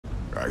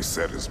I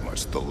said as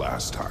much the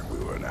last time we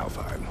were in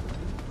Alfheim.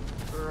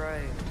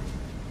 Right.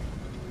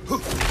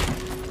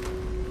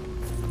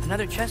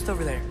 Another chest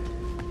over there.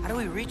 How do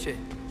we reach it?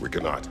 We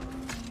cannot.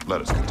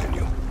 Let us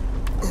continue.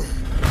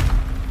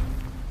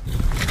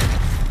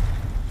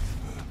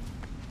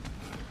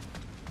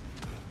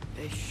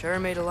 They sure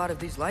made a lot of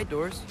these light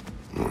doors.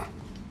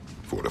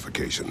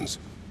 Fortifications.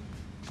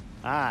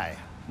 Aye,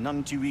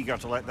 none too eager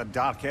to let the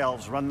Dark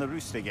Elves run the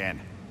roost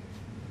again.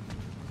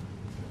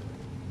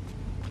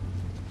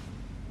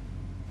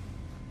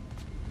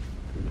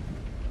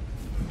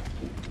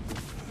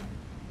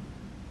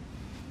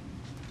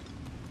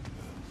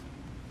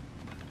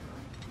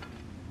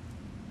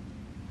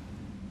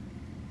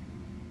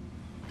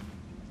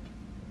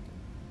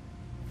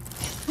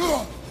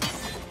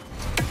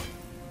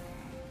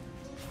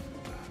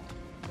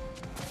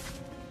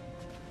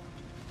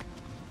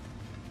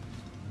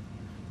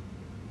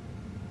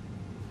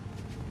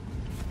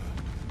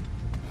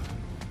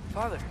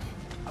 Father,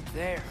 up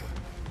there.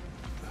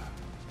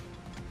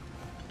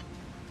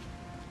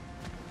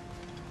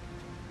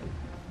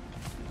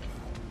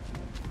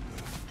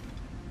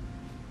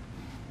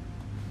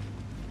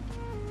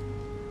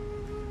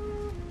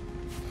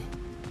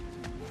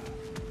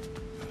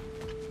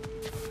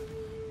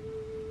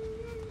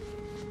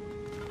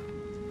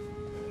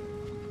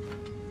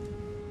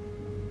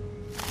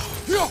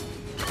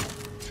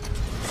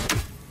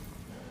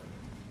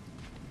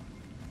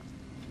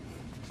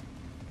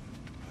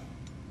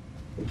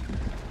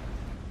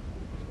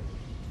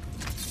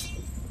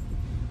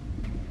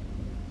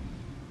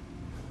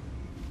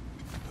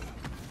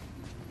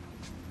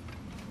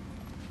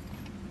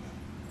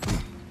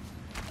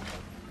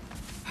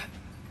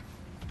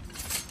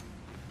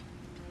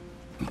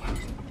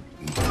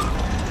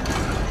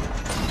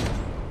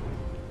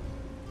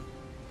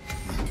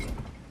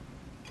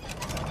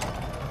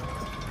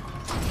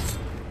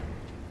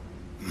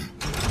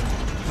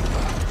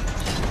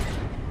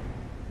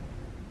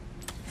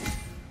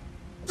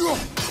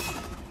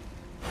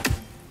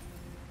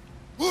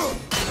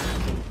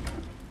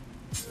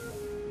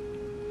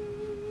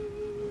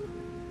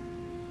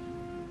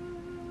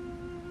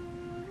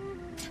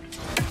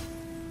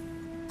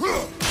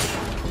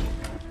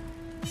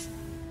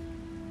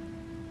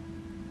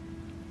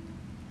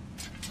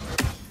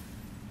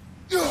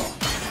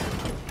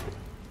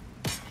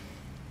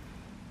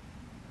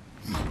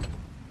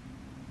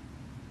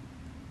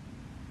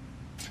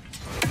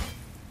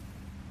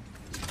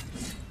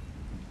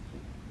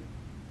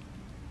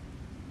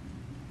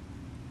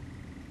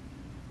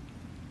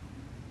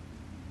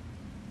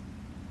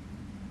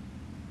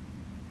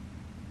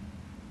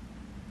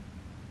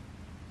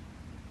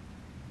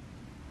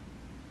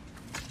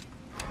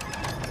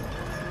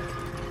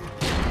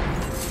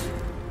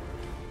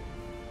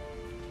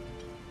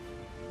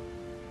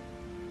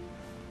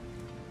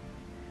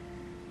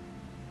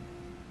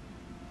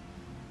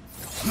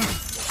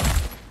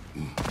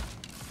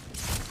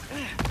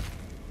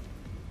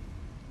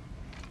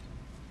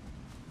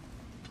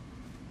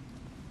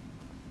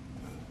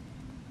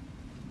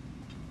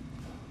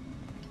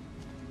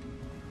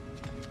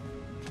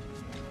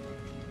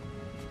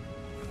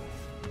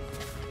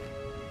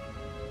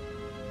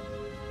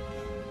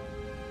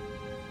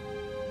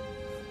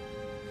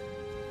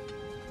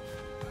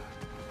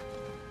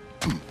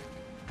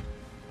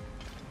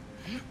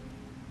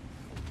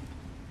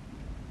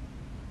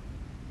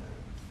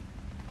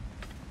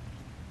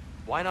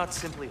 Why not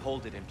simply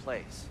hold it in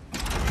place?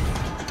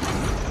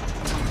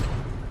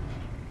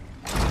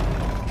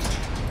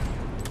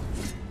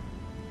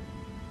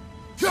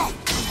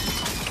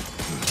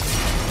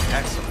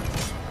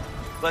 Excellent.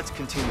 Let's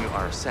continue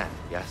our ascent,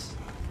 yes?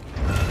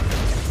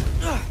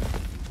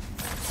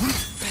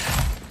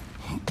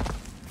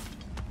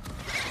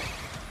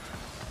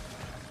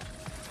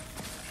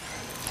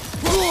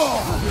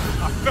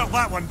 I felt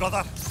that one,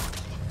 brother.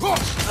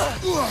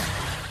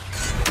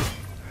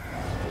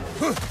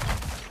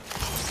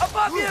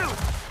 Above you!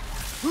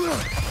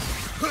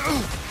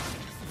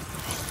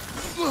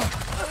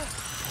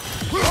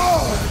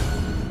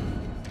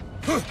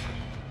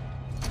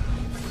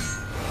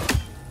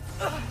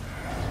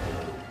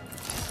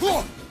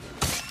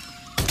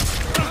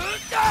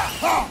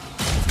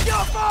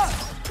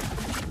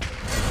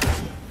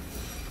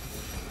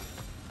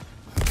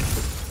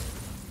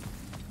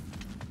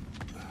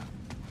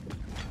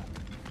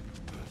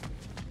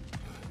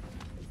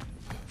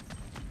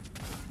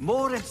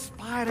 More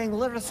inspiring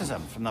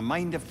lyricism from the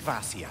mind of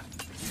Thracia.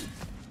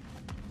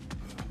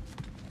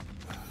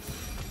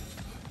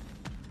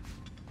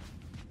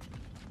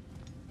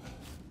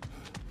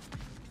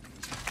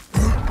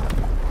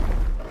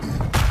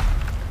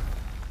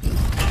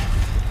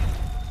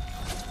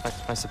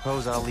 I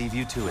suppose I'll leave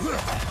you to it.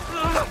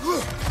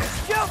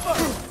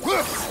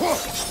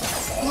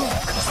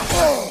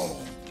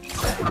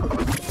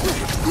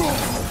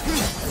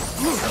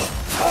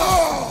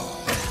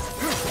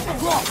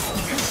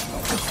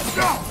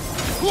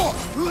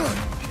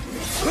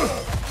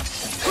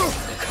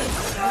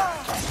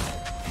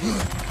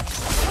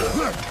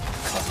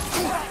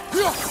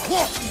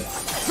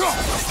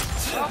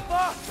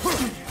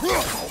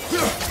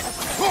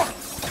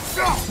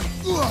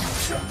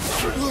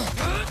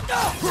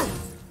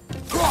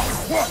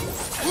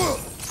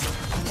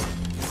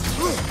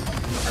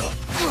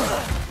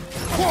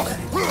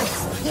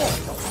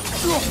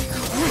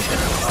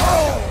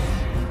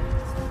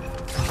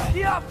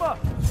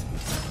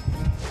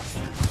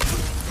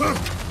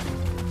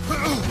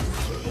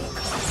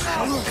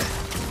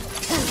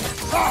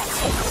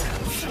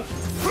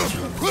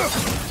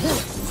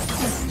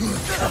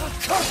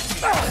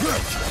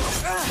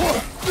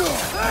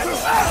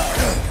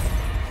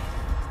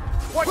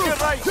 Watch your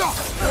right!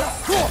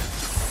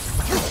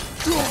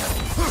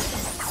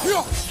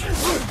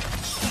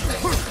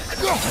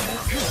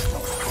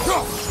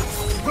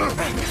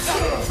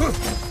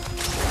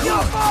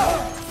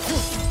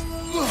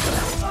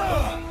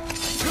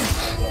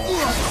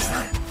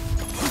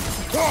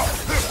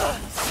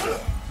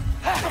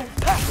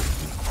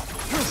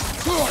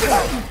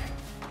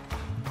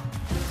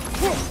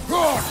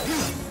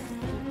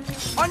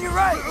 On your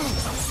right!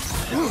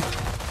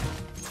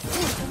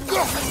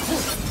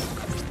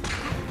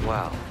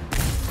 Wow.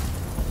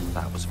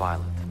 That was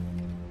violent.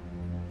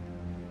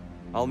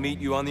 I'll meet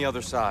you on the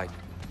other side.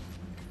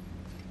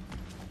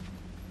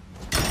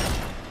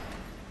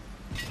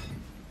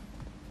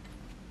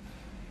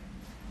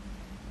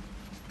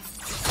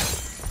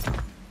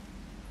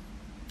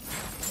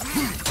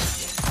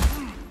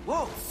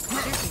 Whoa! You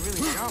can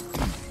really jump.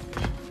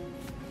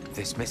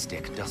 This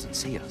mystic doesn't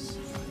see us.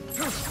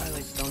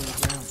 Twilight stone on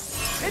the ground.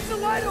 It's the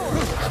light orb!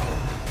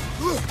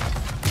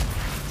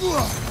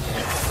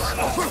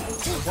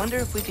 Wonder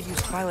if we could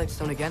use Twilight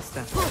Stone against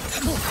them.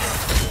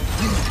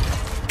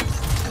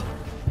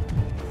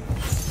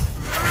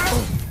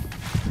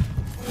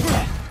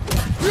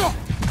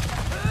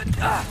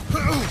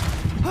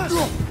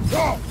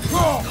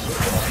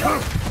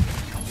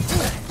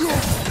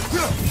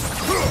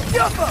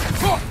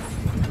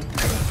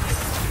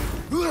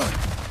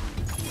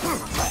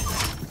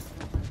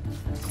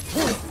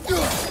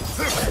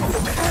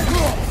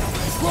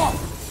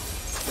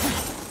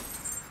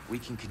 We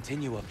can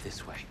continue up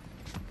this way.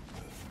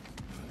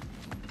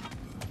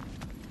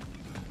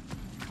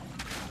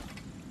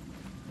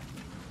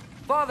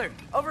 Father,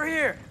 over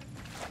here!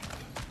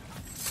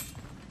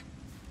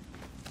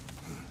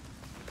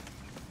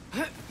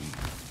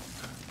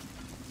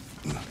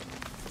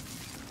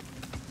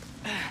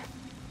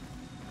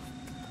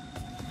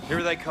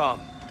 Here they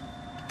come.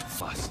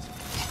 Bust.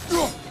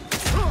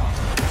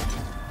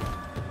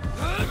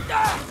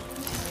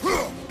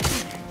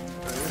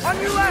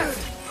 On your left!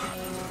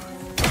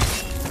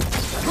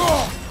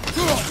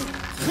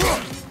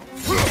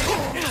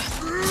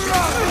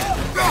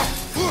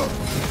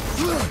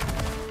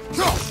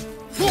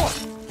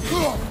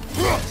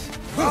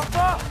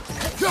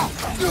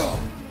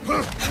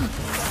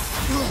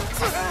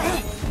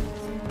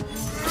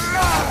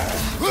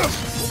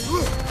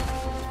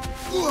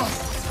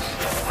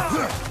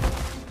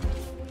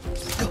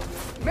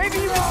 Maybe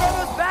you can throw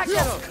those back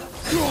at him!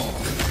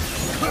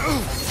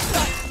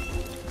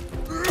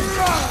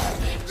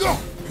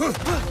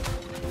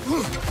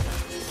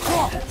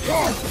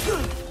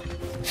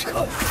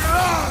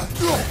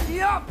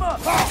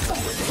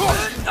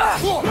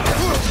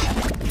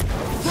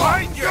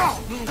 Find you!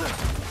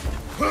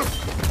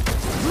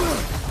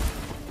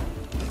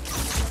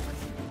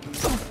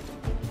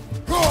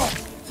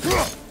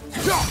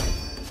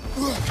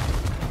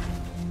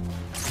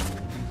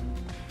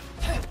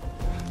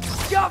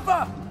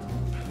 Jumper!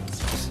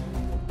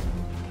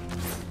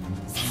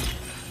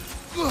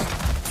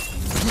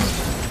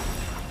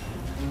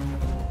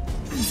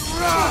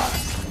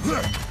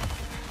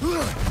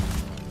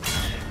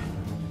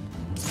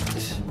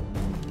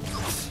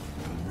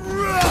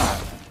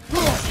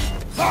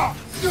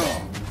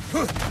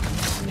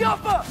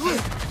 Jumper!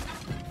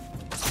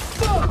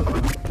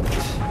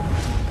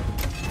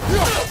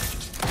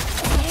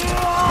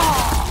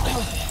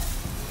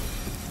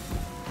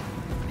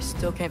 I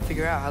still can't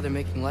figure out how they're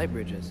making light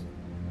bridges.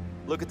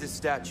 Look at this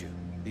statue.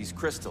 These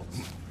crystals.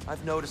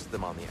 I've noticed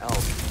them on the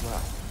elves as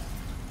well.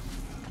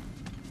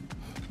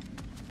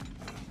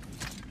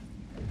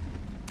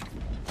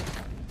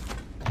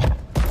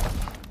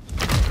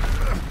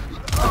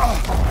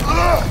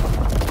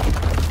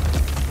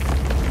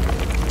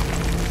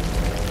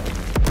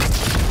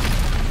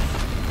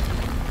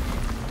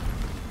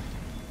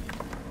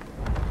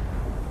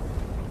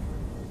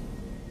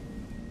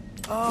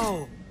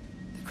 Oh,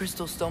 the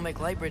crystals still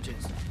make light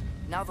bridges.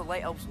 Now the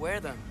light elves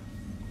wear them.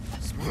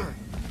 Smart.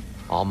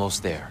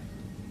 Almost there.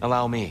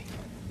 Allow me.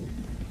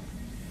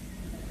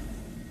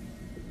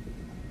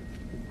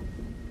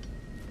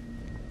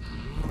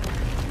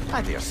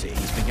 I dare say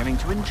he's beginning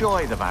to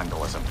enjoy the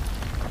vandalism.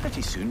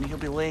 Pretty soon he'll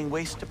be laying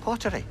waste to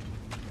pottery.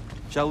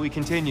 Shall we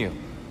continue?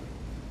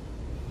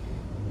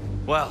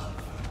 Well,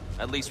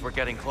 at least we're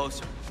getting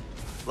closer.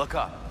 Look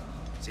up.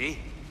 See?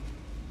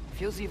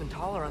 Feels even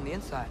taller on the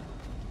inside.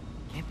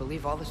 Can't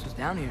believe all this was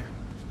down here.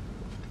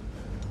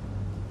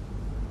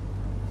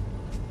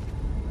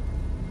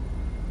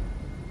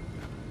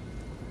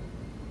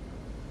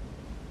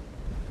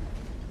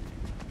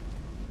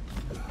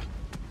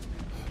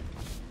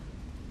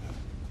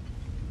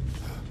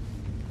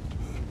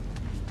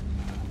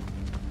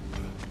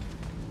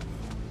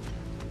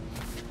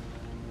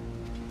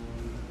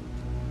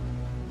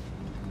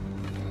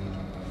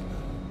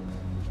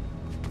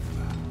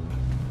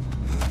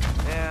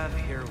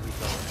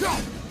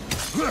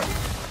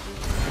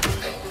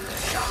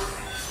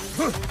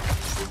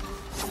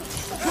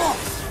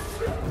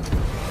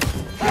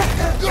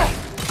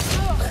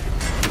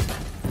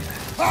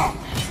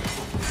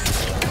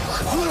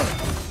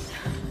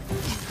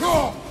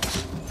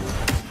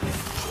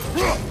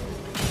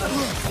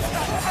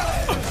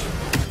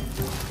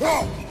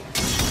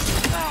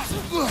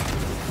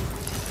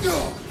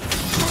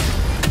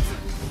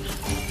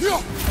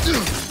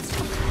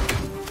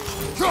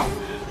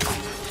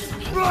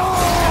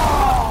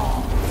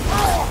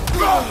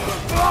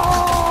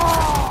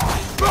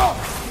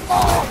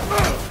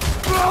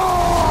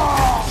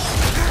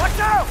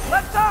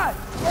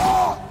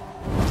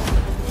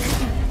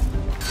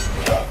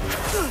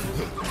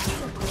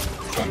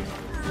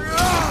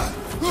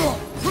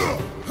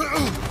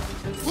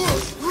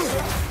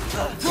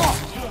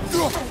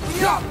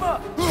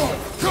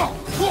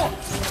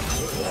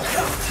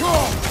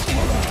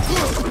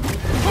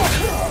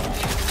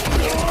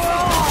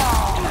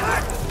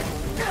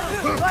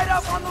 Light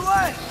up on the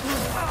way!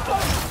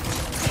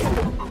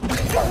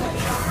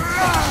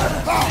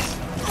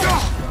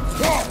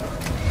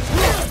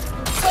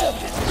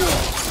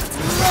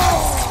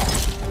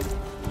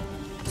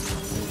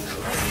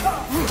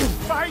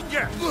 Find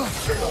you!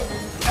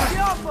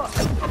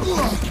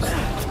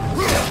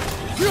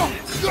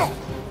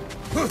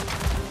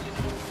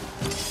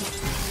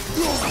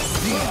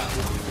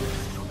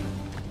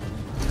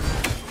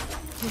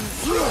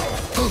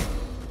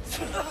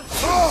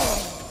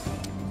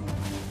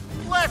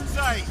 Left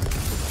side!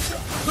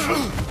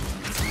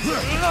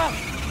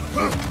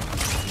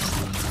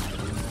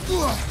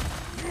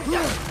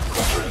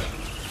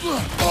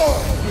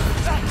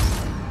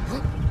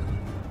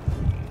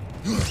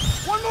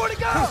 One more to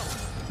go!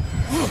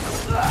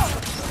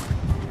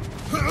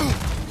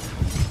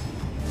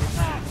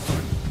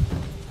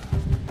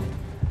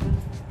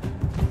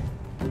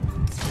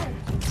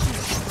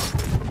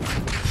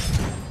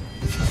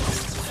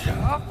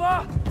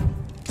 Alpha!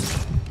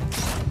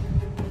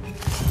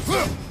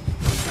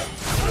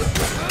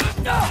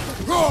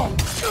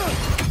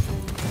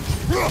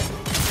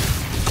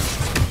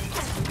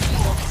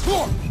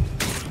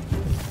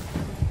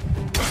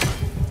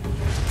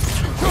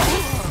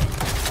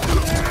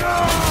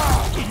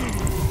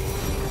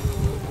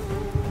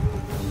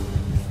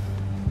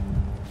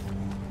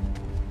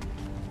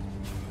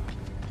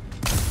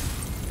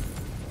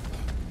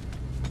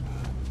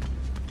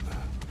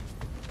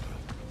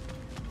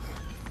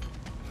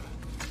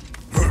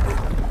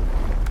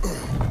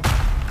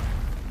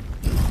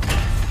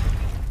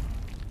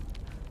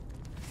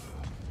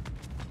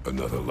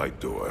 Another light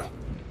door.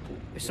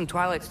 There's some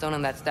Twilight Stone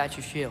on that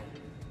statue shield.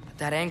 But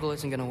that angle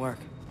isn't gonna work.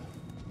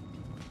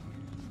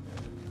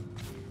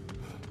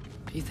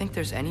 Do you think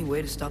there's any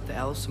way to stop the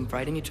elves from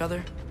fighting each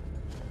other?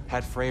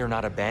 Had Freyr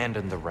not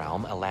abandoned the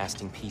realm, a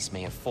lasting peace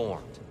may have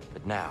formed.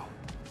 But now...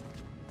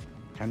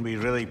 Can we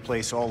really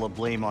place all the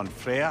blame on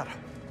Freya?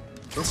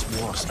 This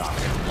war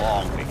started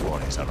long before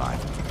his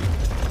arrival.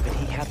 But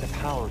he had the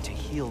power to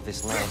heal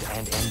this land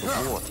and end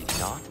the war, did he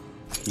not?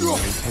 He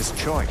made his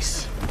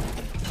choice.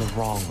 The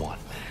wrong one.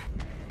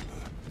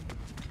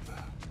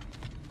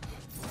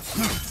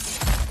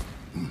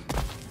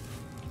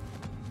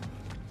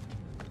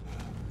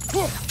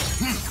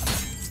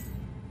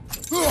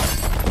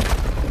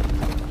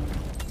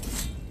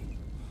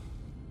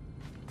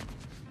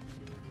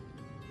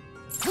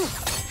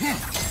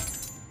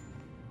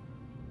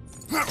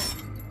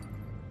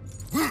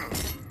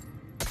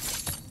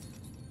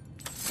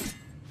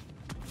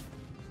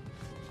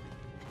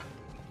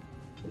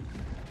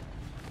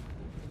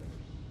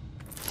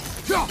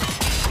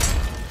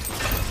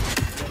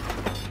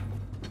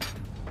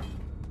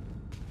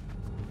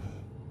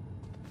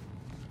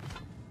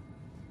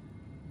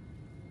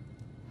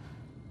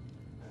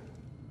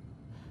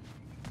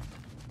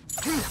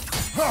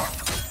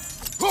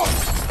 The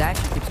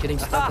statue keeps getting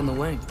stuck in the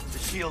wing. The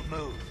shield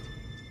moved.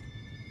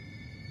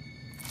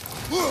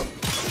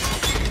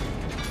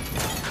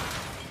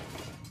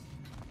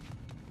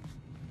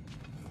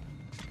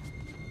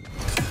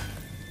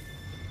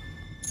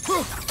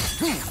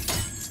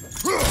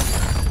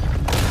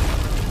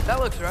 That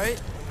looks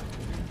right.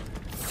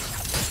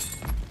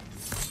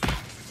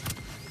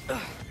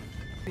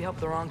 We helped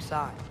the wrong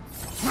side.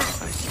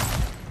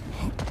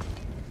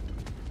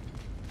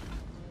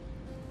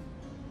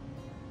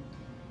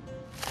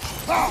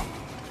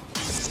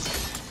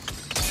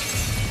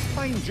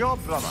 Fine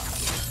job, brother.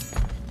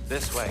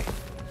 This way.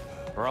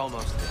 We're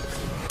almost there.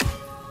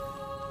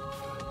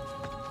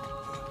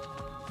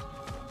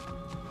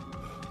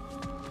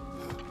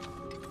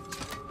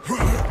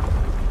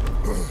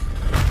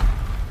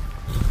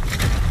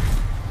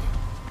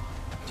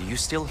 Do you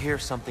still hear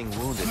something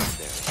wounded in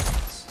there?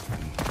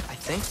 I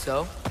think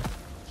so.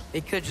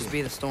 It could just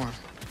be the storm.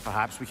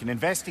 Perhaps we can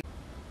investigate.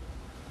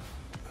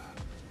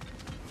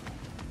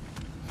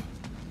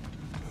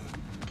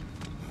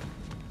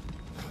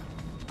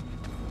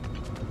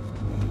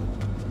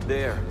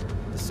 There.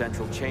 The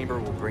central chamber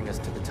will bring us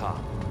to the top.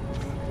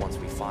 Once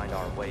we find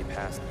our way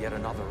past yet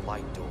another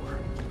light door.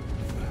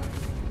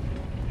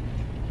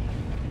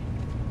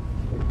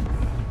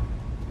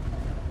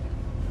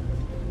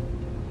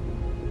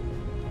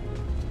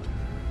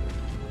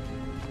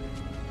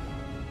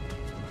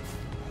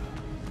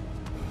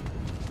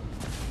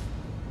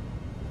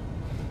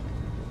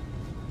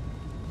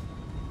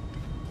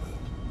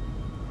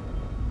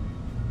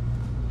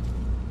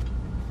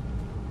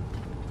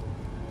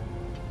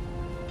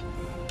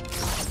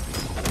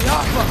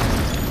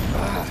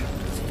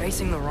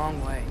 facing the wrong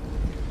way.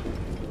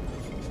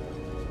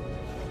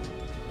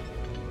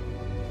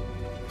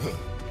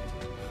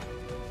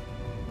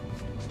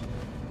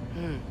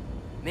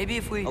 Maybe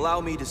if we... Allow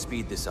me to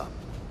speed this up.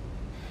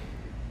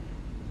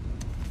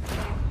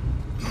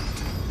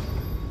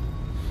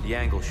 The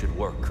angle should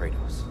work,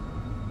 Kratos.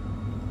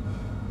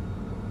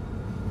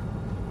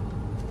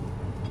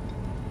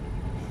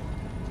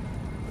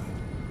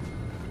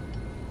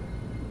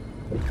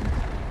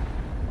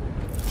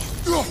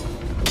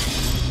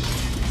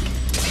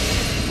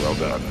 Well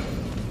done.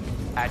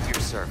 At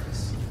your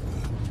service.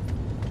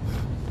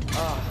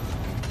 Ah,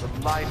 the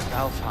light of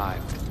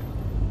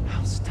Alfheim.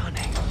 How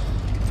stunning.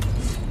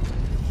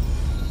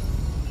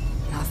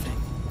 Nothing.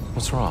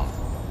 What's wrong?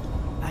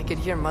 I could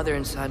hear Mother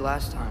inside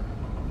last time,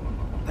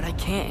 but I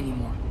can't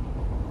anymore.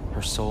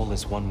 Her soul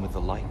is one with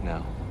the light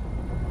now,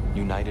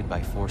 united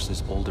by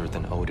forces older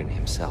than Odin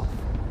himself.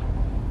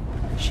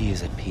 She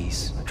is at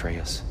peace,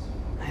 Atreus.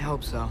 I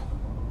hope so.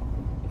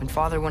 When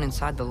Father went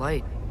inside the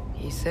light,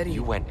 he said he...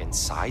 You went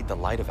inside the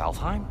light of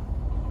Alfheim?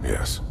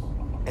 Yes.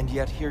 And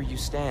yet here you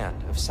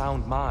stand, of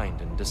sound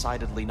mind and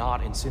decidedly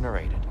not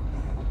incinerated.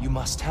 You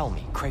must tell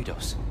me,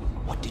 Kratos,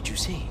 what did you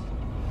see?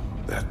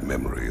 That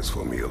memory is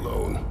for me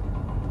alone.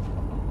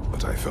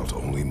 But I felt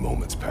only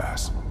moments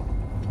pass.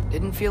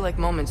 Didn't feel like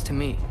moments to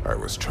me. I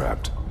was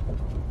trapped.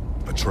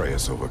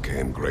 Atreus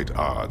overcame great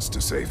odds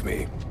to save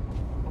me.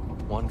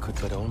 One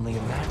could but only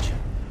imagine.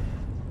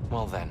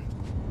 Well then,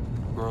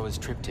 Groa's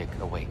triptych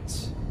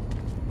awaits.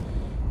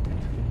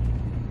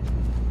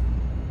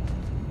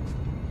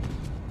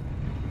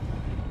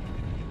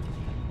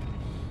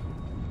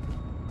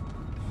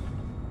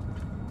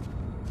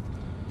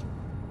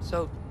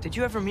 So, did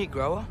you ever meet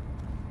Groa?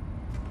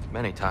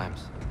 Many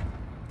times.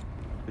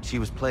 But she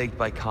was plagued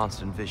by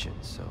constant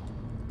visions, so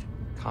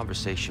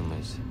conversation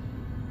was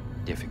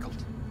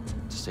difficult,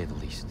 to say the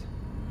least.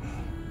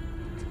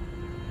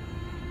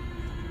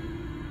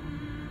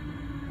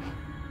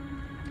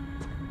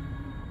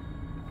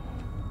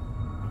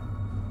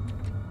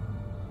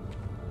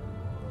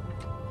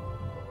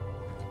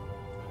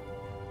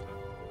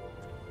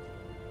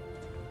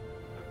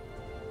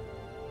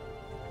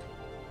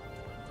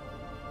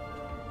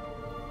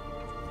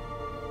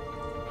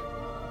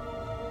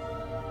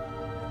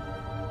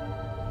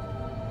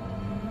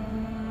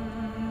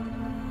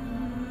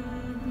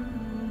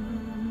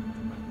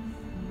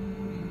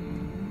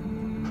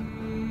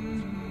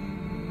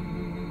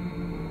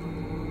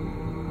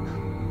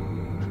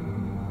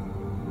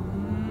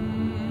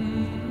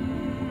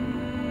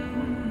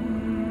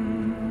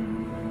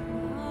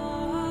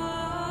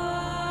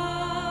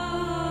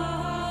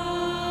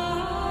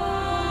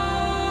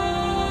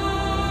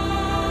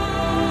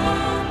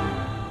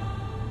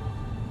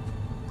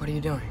 What are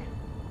you doing?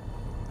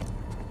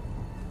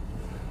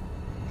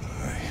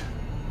 I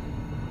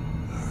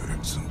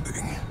heard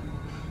something.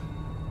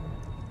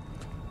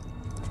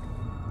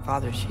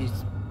 Father, she's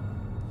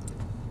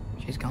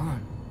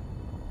gone.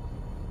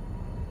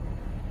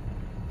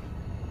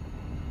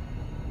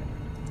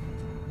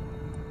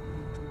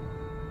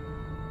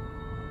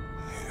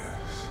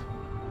 Yes.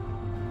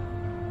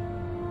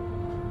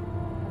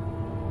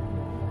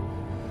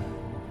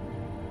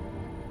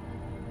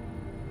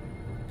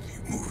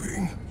 Keep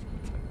moving.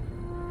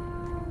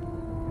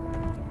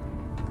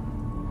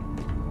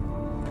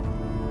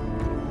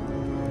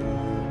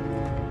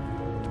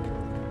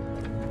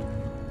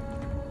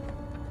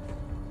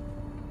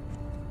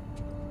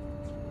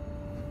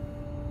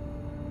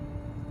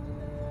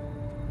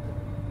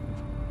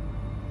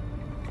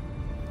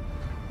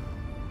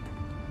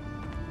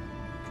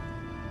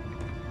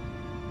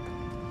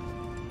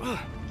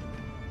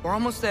 We're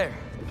almost there.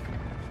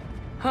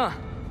 Huh.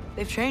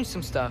 They've changed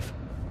some stuff.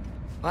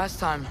 Last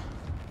time,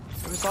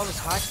 there was all this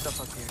high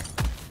stuff up here.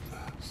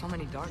 So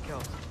many Dark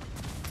Elves.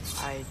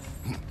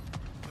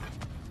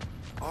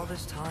 All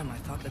this time, I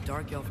thought the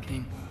Dark Elf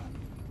King...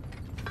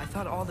 I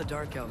thought all the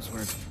Dark Elves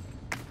were...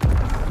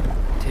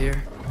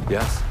 Tyr,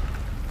 Yes?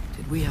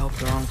 did we help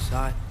the wrong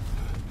side?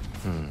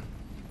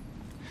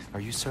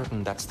 Are you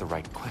certain that's the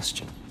right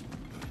question?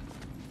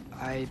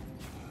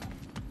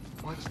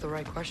 What's the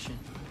right question?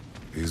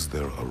 Is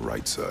there a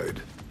right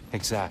side?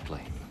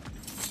 Exactly.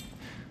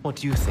 What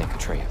do you think,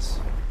 Atreus?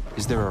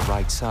 Is there a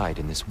right side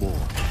in this war?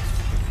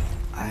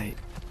 I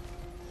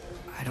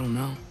don't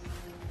know.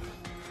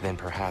 Then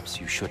perhaps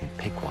you shouldn't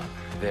pick one.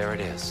 There it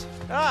is.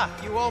 Ah,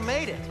 you all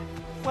made it.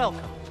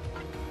 Welcome.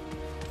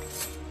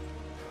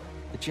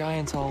 The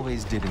giants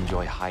always did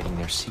enjoy hiding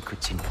their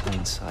secrets in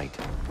plain sight.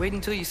 Wait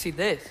until you see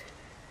this.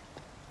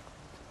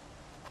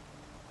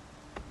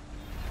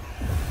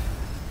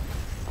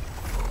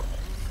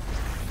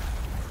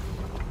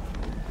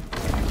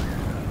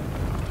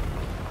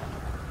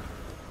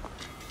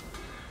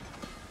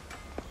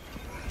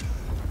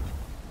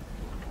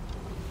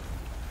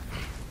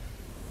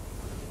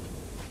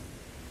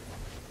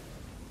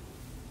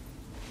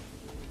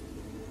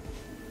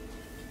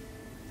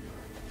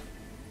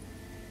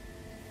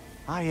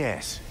 Ah,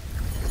 yes.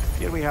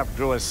 Here we have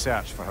Groa's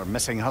search for her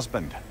missing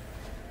husband.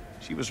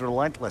 She was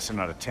relentless in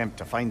her attempt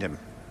to find him.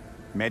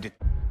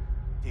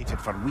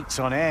 for weeks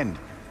on end.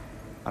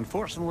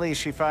 Unfortunately,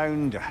 she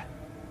found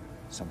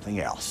something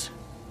else.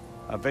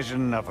 A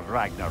vision of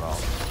Ragnarok.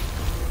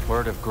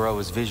 Word of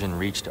Groa's vision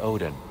reached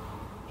Odin.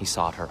 He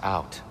sought her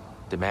out,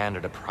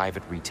 demanded a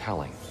private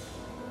retelling.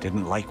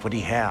 Didn't like what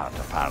he heard,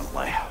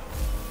 apparently.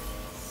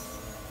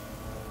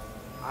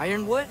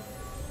 Ironwood?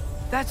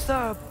 That's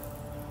the...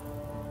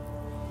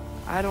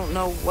 I don't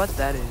know what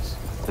that is.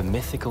 The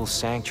mythical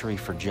sanctuary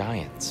for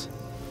giants.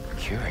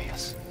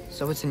 Curious.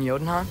 So it's in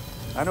Jotunheim?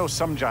 I know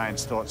some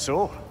giants thought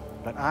so,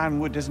 but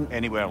Ironwood isn't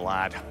anywhere,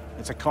 lad.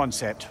 It's a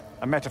concept,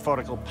 a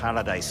metaphorical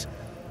paradise.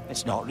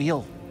 It's not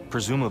real.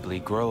 Presumably,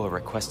 Groa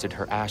requested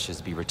her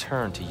ashes be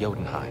returned to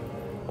Jotunheim,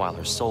 while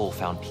her soul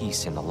found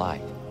peace in the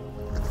light.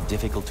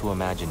 Difficult to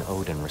imagine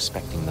Odin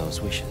respecting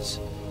those wishes.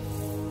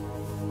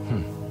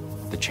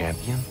 The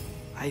champion?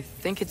 I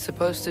think it's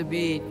supposed to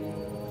be...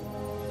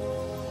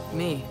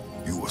 me.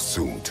 You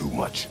assume too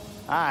much.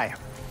 Aye.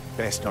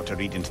 Best not to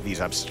read into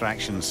these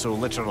abstractions so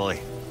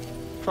literally.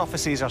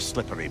 Prophecies are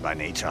slippery by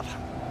nature.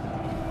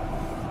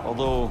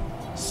 Although,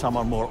 some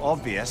are more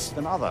obvious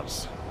than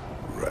others.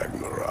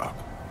 Ragnarok.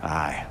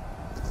 Aye.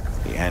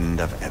 The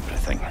end of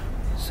everything.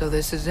 So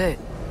this is it.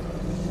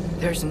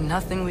 There's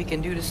nothing we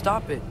can do to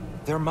stop it.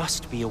 There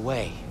must be a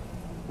way.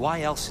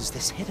 Why else is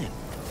this hidden?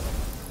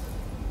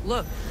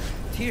 Look,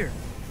 Tyr.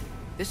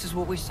 This is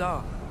what we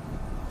saw.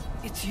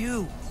 It's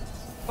you,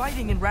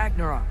 fighting in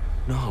Ragnarok.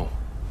 No.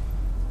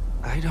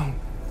 I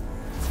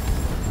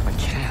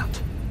can't.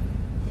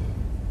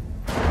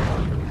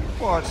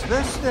 What's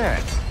this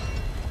then?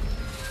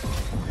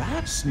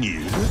 That's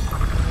new.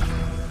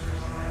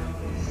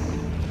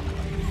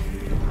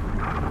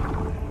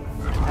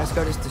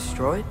 Asgard is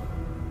destroyed?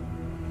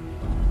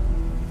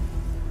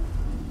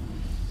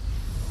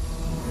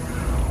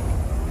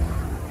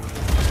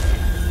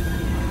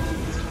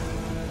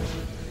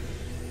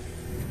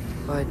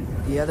 But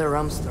the other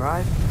realms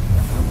thrive?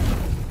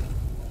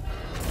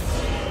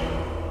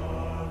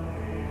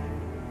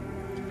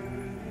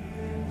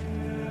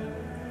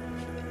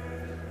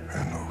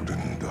 And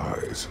Odin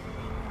dies.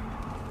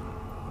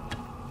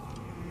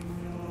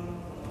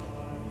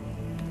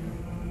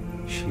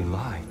 She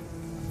lied.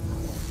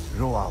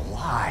 Roa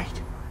lied.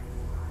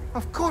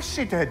 Of course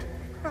she did.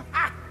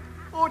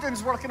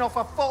 Odin's working off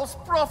a false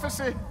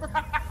prophecy.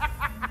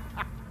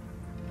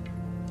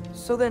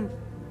 So then,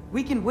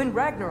 we can win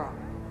Ragnarok.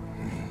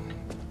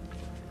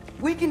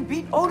 We can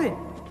beat Odin.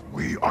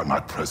 We are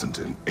not present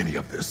in any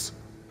of this.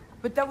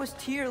 But that was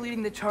Tyr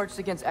leading the charge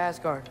against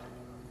Asgard.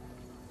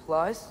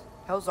 Plus,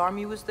 Hell's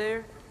army was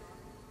there.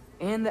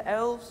 And the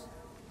elves.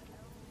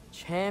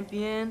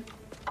 Champion.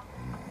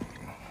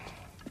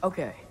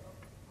 Okay.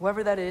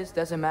 Whoever that is,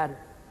 doesn't matter.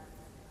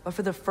 But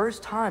for the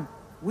first time,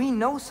 we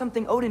know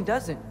something Odin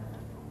doesn't.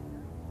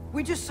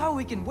 We just saw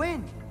we can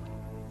win.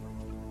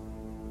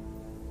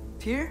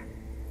 Tyr?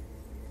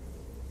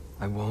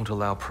 I won't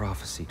allow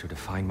prophecy to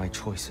define my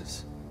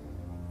choices.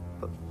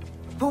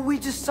 But we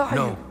just saw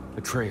No, you.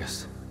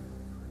 Atreus.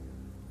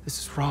 This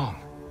is wrong.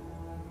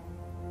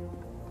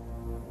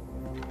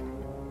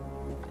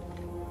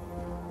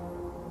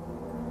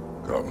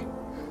 Come.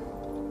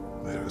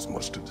 There is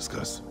much to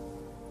discuss.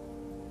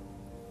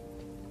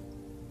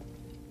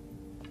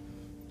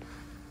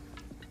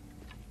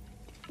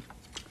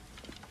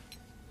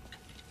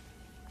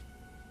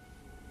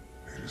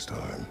 It is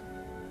time.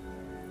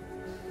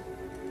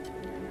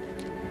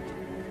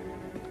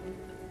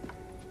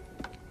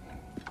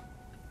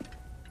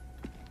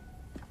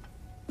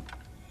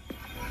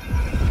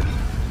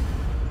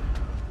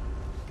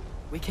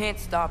 We can't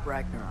stop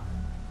Ragnarok.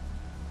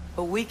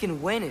 But we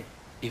can win it.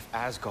 If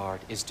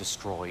Asgard is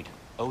destroyed,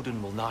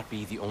 Odin will not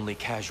be the only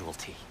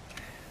casualty.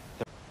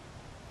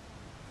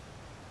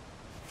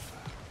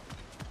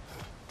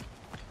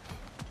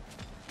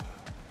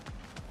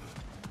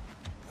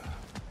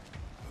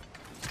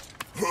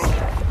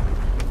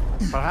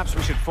 Perhaps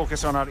we should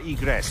focus on our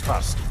egress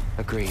first.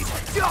 Agreed.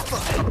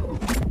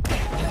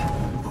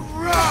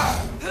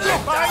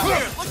 Behind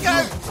you! Look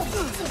out!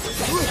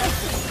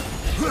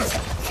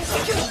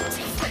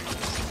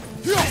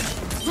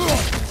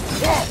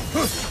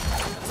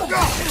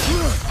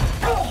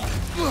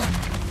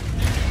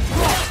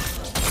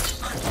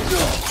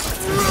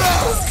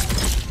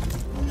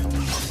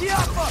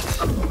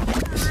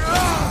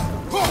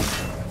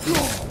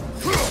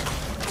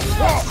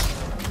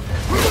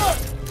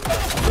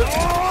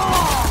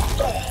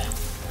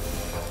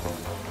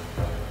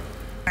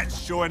 That's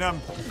showing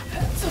him.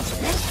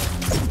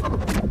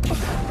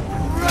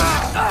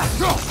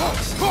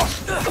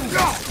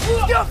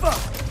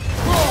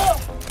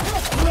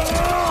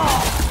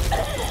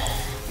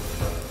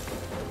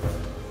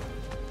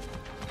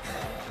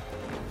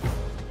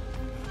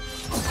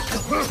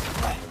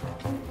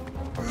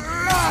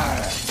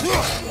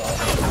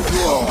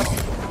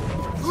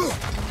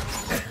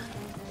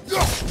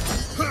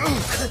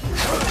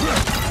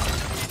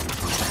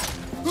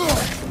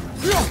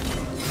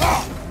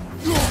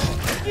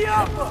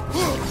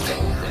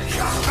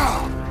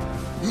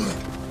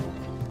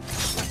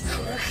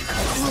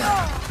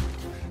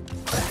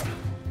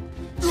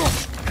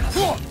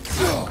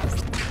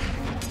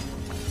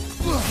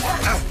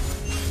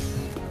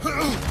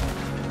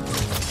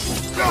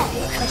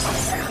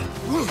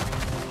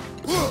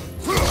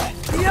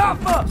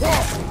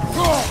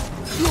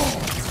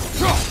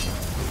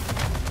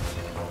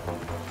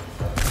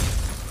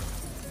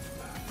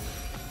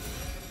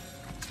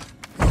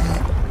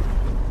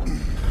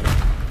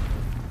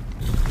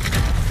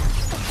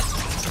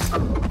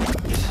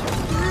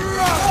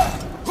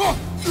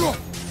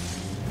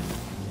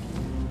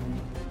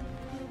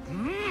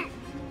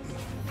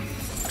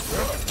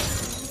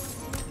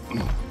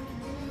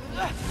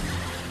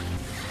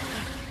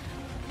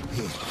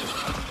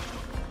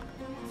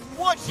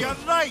 Watch your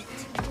right!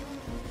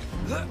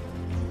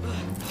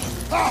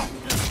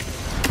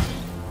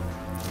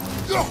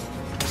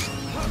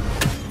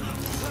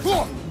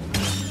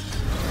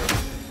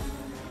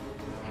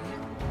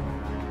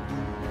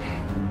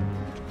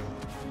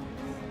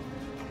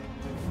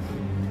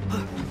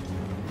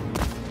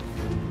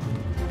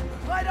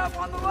 Light up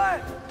on the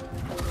left!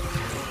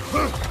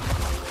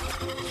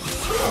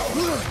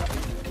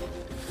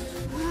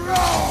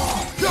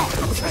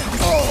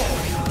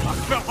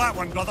 Felt that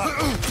one, brother!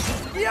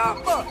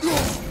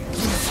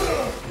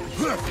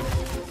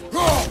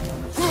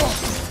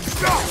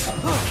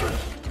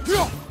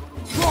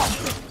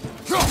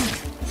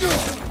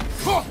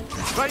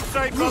 Right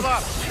side, brother!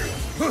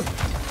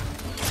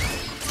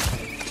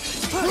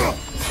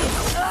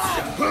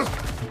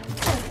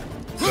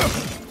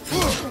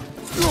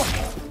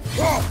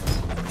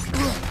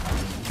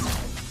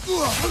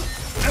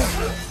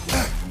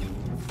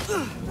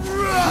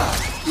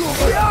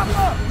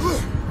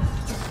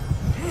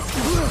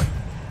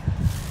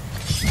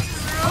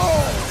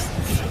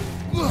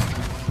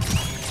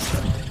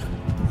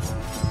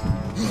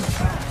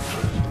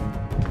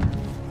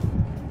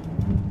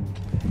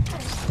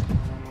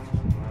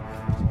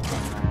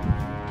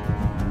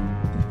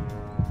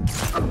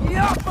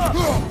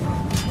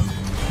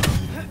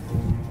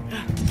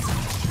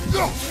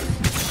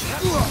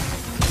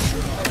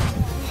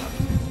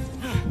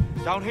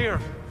 Down here.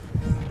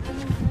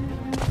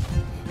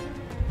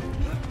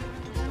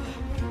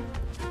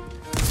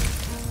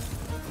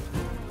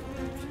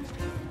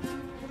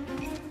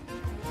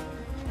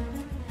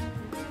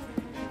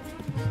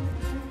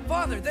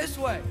 Father, this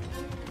way!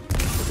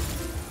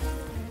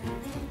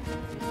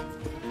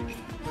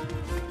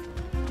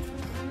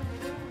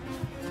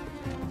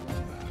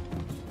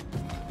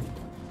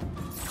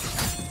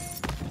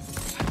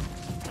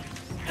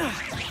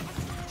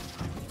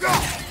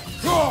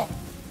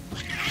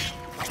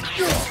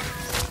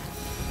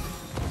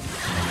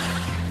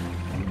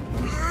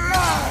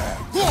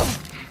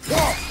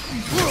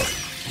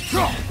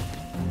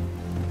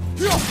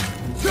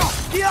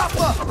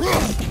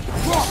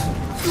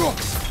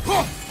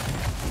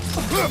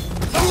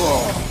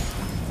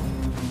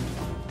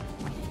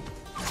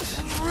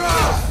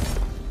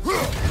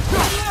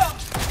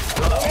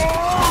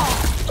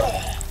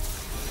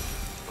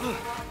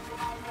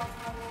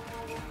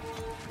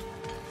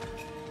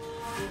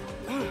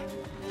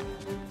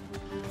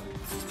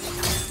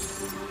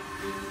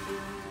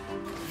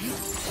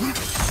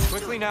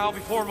 Quickly now,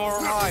 before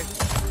more arrive.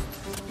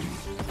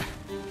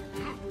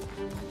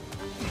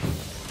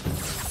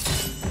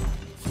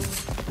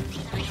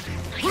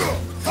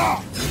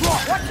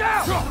 Watch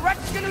out! The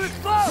wreck's gonna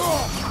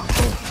explode!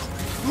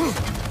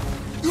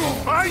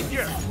 Behind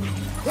you!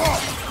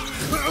 Behind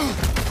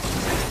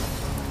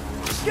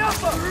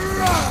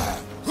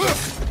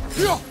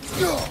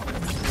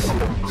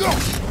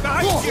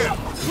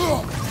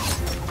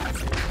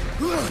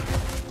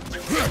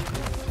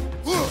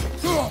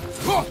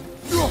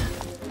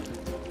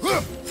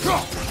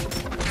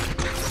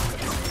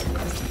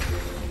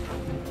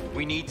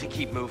We need to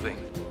keep moving.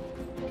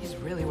 He's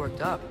really worked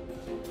up.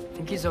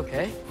 Think he's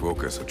okay?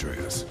 Focus,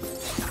 Atreus.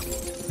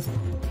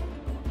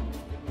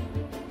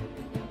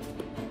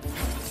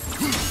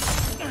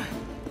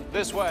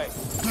 This way.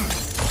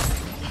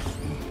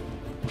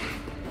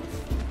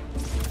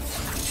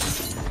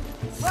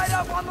 Light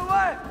up on the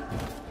left!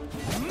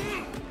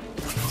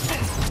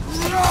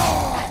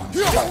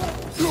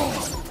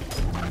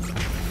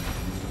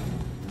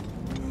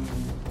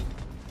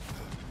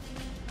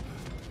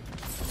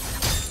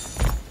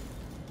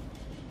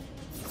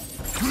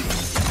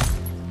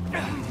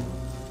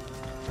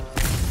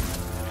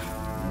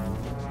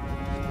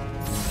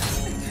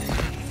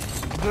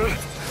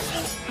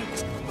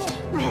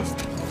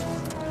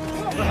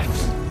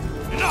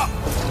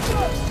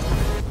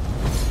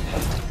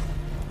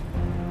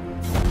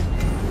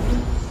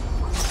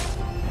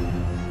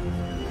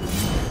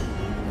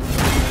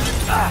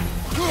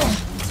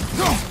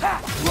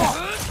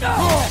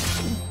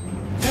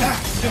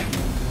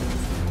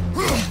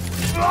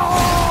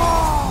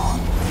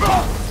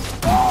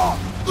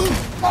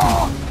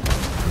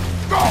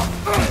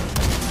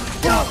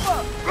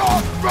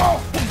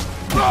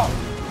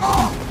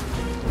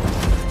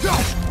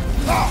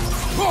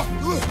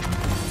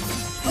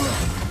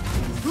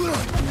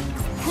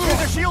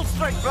 Here's a shield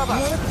strike,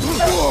 brother!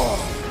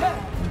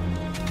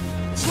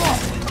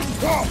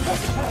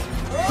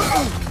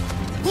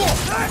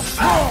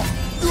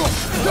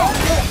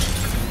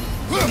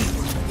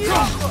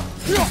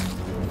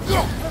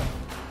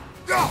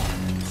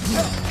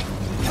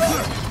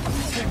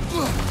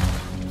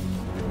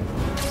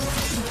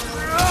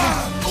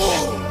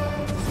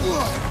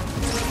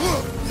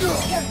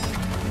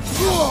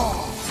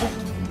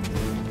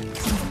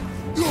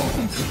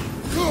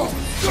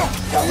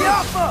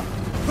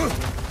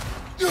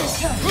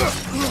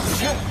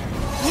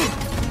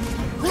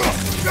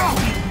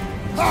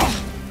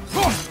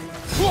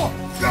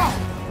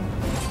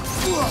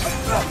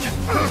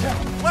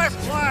 Left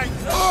flank!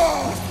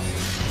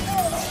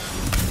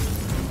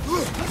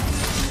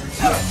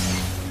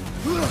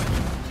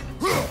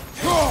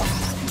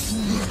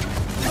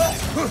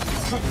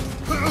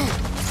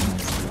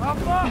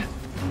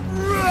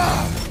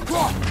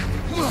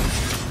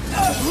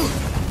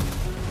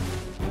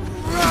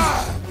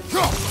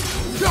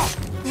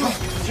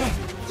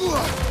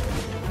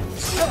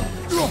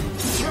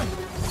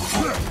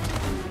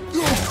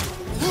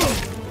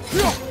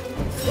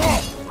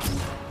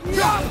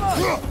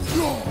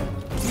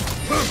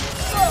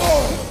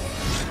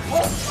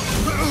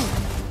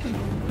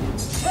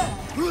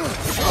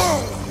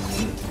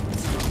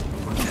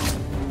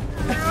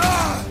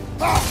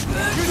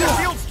 Use your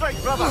field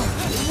strike, brother!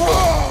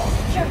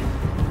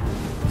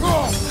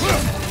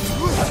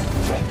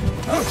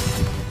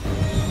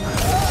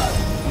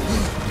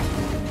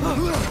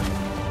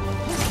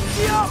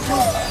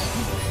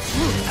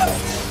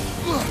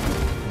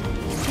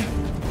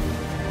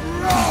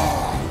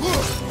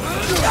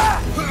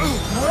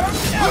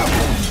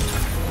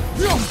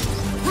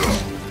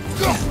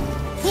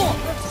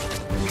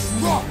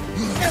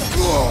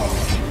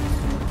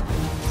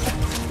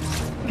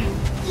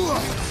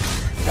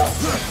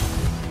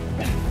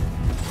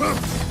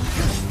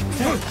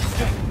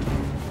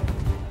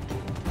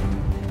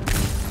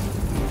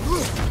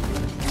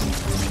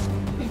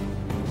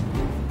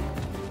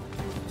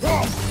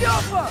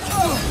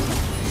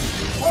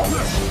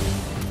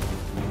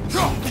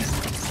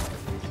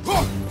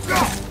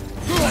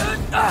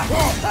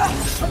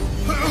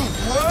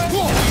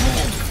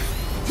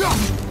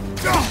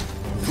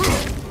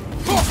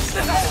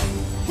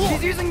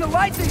 She's using the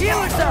light to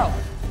heal herself!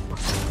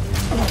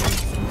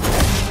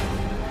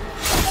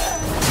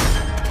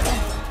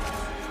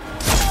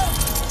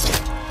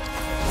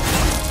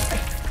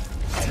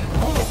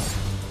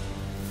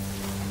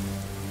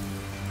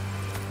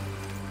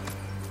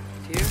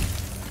 Tyr?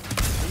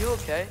 Are you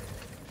okay?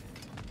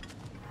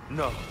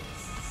 No.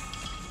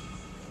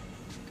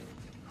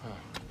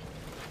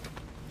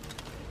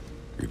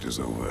 It is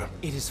over.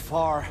 It is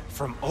far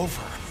from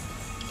over.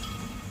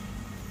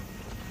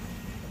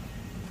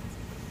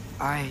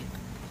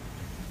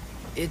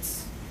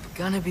 It's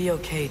gonna be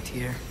okay,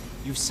 Tyr.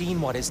 You've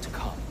seen what is to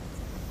come.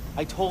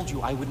 I told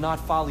you I would not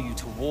follow you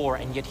to war,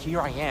 and yet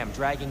here I am,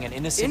 dragging an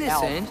innocent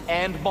elf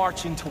and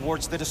marching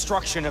towards the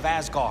destruction of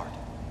Asgard.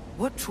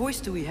 What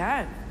choice do we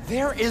have?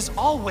 There is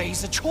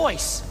always a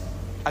choice.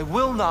 I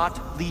will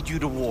not lead you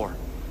to war.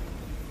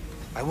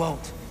 I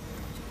won't.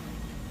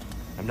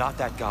 I'm not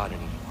that god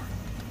anymore.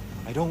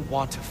 I don't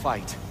want to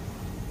fight.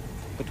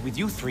 But with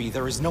you three,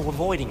 there is no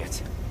avoiding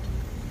it.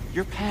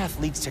 Your path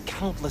leads to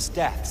countless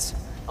deaths,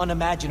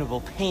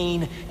 unimaginable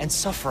pain and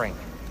suffering.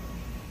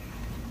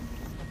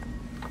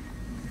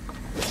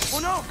 Oh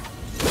no!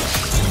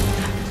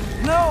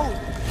 No!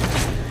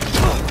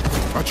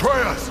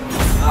 Atreus!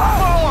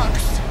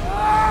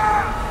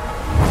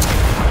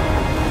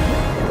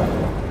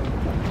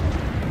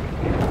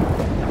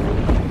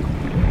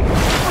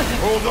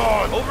 Hold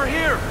on! Over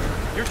here!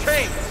 Your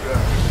chains!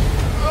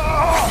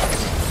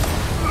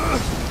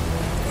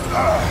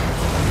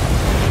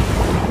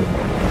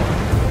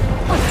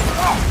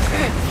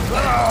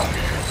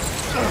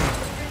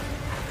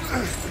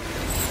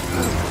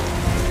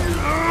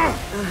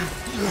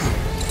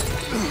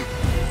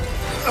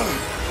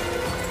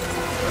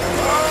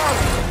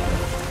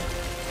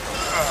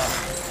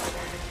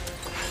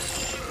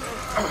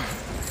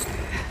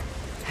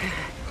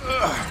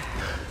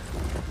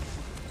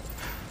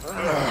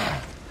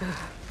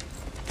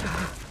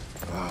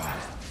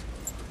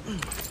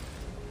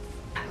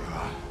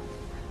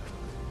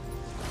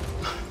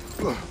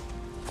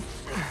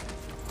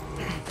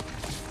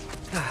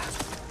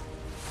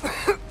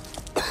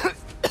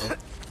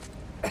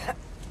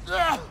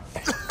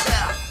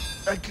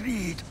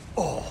 Agreed.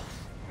 Oh.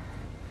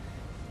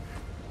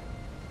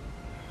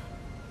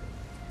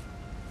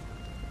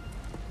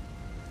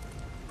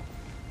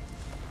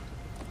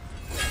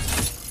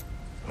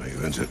 Are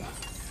you injured?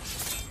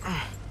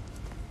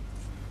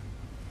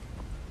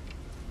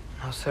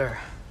 No, sir.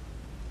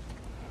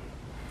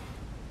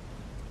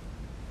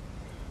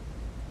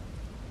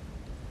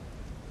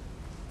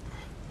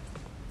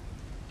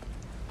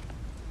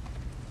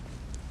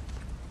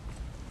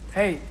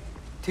 Hey,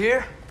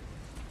 Tyr?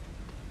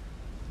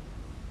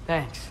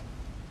 Thanks.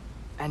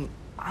 And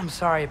I'm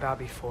sorry about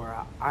before.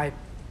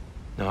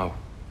 No.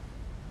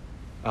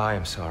 I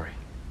am sorry.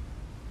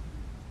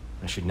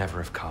 I should never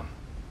have come.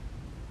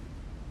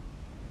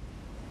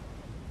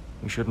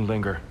 We shouldn't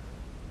linger.